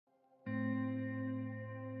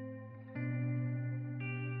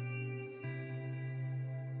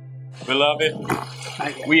Beloved,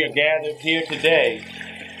 we are gathered here today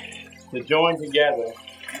to join together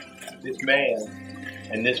this man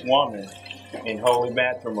and this woman in holy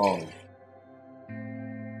matrimony.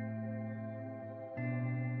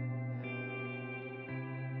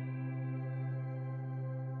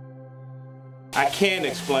 I can't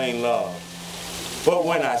explain love, but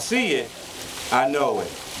when I see it, I know it.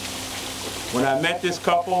 When I met this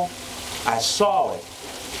couple, I saw it,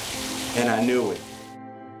 and I knew it.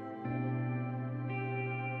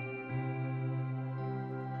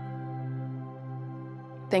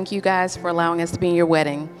 Thank you guys for allowing us to be in your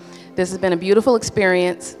wedding. This has been a beautiful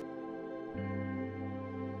experience.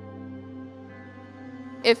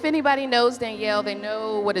 If anybody knows Danielle, they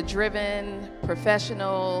know what a driven,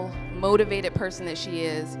 professional, motivated person that she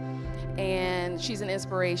is, and she's an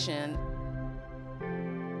inspiration.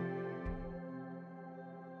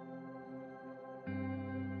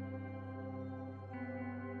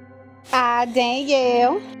 I,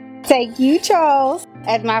 Danielle, take you, Charles,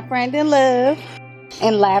 as my friend in love,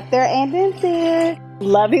 in laughter and in tears,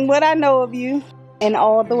 loving what I know of you in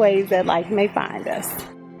all the ways that life may find us.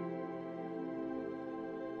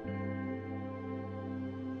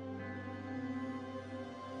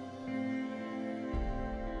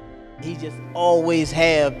 He just always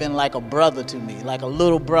have been like a brother to me, like a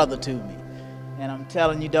little brother to me. And I'm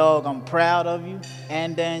telling you, dog, I'm proud of you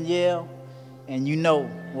and Danielle. And you know,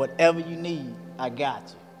 whatever you need, I got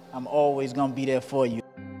you. I'm always gonna be there for you.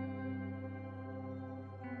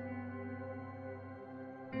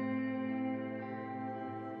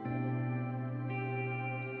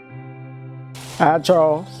 I,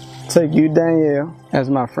 Charles, take you, Danielle, as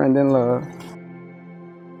my friend in love,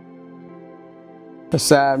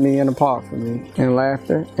 beside me and apart from me, in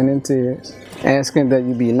laughter and in tears, asking that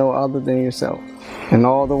you be no other than yourself, in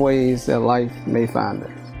all the ways that life may find us.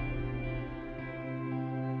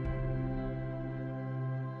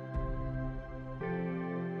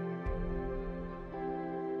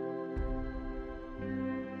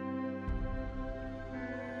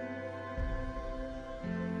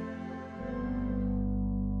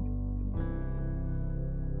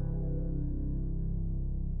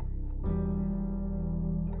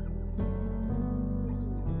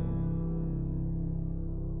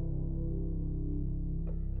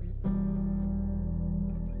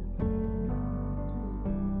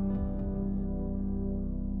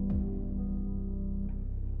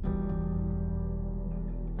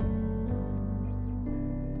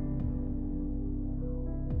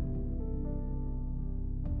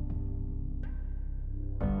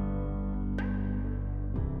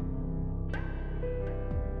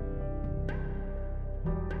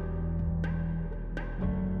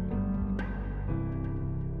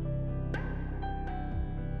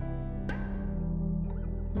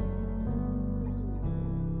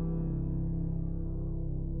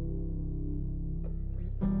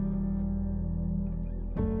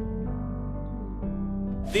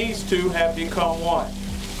 These two have become one.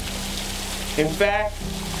 In fact,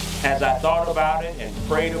 as I thought about it and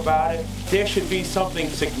prayed about it, there should be something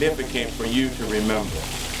significant for you to remember.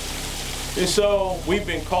 And so we've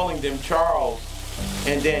been calling them Charles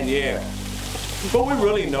and Danielle, but we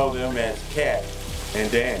really know them as Cat and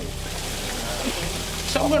Danny.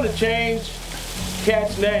 So I'm going to change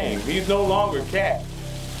Cat's name. He's no longer Cat.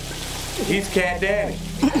 He's Cat Danny.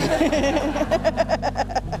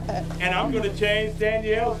 And I'm going to change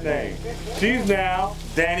Danielle's name. She's now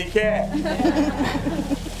Dani Cat.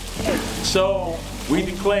 So we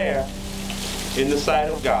declare in the sight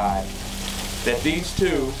of God that these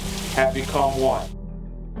two have become one.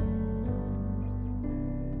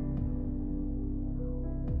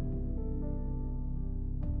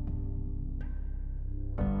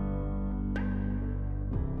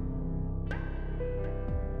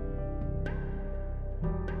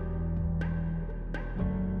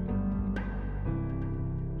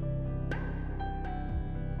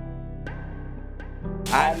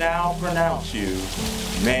 I now pronounce you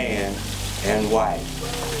man and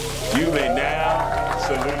wife. You may now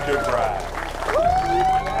salute your bride.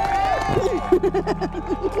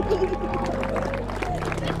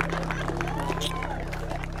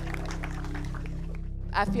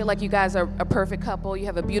 I feel like you guys are a perfect couple. You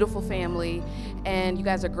have a beautiful family, and you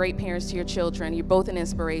guys are great parents to your children. You're both an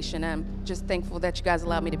inspiration. I'm just thankful that you guys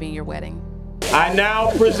allowed me to be in your wedding. I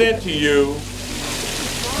now present to you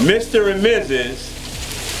Mr. and Mrs.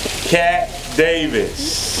 Cat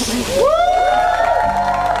Davis.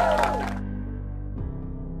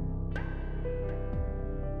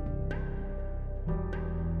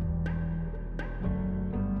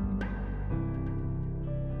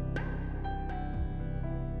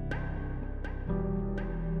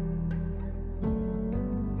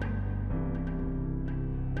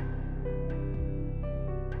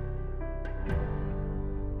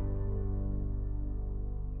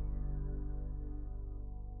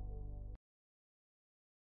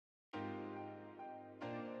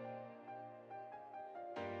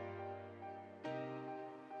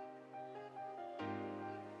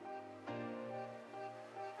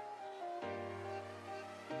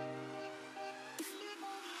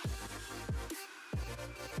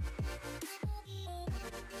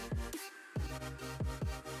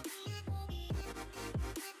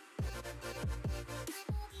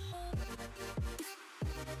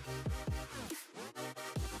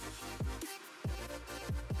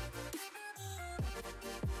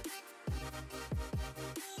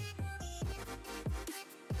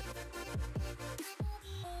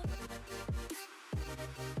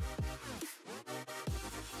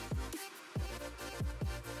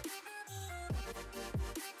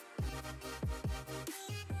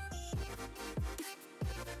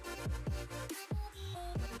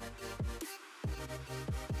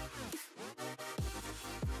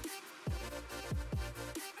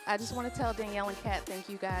 I just want to tell Danielle and Cat, thank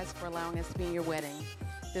you guys for allowing us to be in your wedding.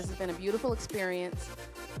 This has been a beautiful experience.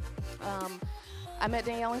 I met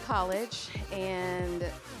Danielle in college, and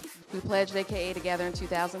we pledged AKA together in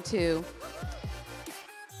 2002.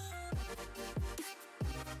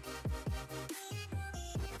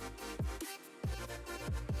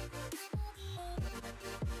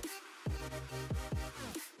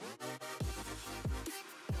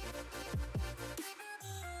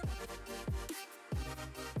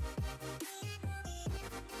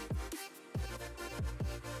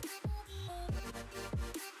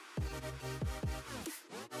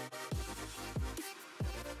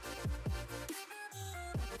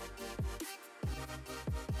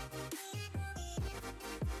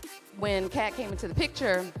 When Kat came into the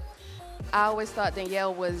picture, I always thought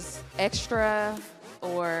Danielle was extra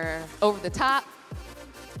or over the top.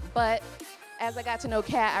 But as I got to know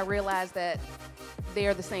Kat, I realized that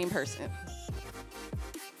they're the same person.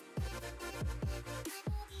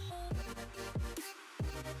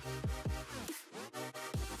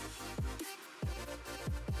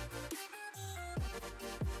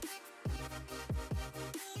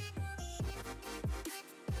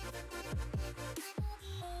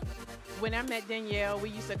 When I met Danielle,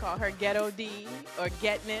 we used to call her Ghetto D or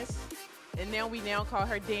Getness, and now we call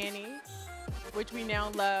her Dani, which we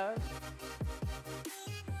now love.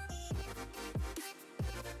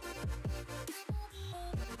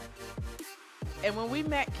 And when we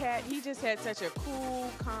met Cat, he just had such a cool,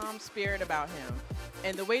 calm spirit about him.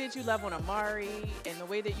 And the way that you love on Amari, and the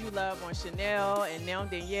way that you love on Chanel, and now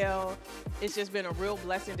Danielle, it's just been a real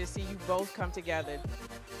blessing to see you both come together.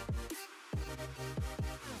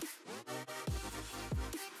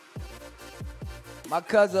 My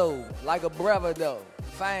cousin, like a brother though,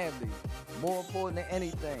 family, more important than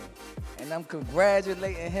anything. And I'm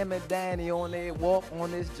congratulating him and Dani on their walk on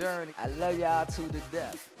this journey. I love y'all to the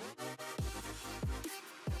death.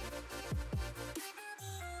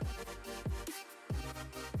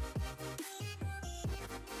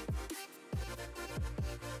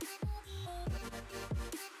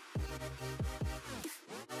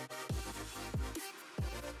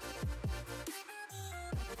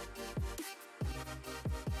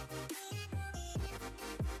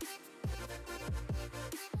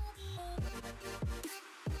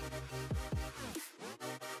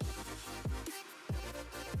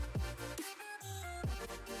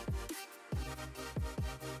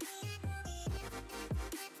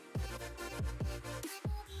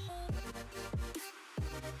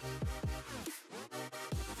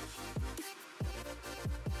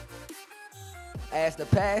 As the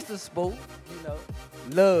pastor spoke, you know,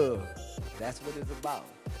 love, that's what it's about.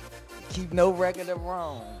 Keep no record of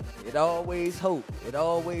wrong. It always hope. It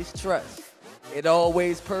always trust. It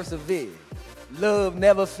always persevere. Love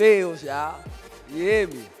never fails, y'all. You hear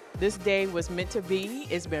me? This day was meant to be.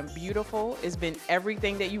 It's been beautiful. It's been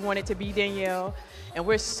everything that you wanted to be, Danielle. And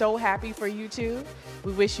we're so happy for you two.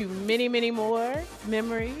 We wish you many, many more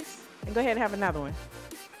memories. And go ahead and have another one.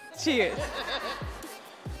 Cheers.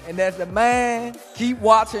 And as the man, keep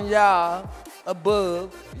watching y'all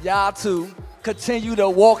above, y'all too. Continue to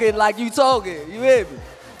walk it like you talking. You hear me?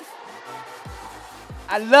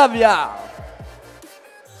 I love y'all.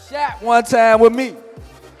 Shout one time with me.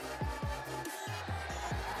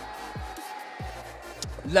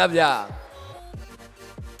 Love y'all.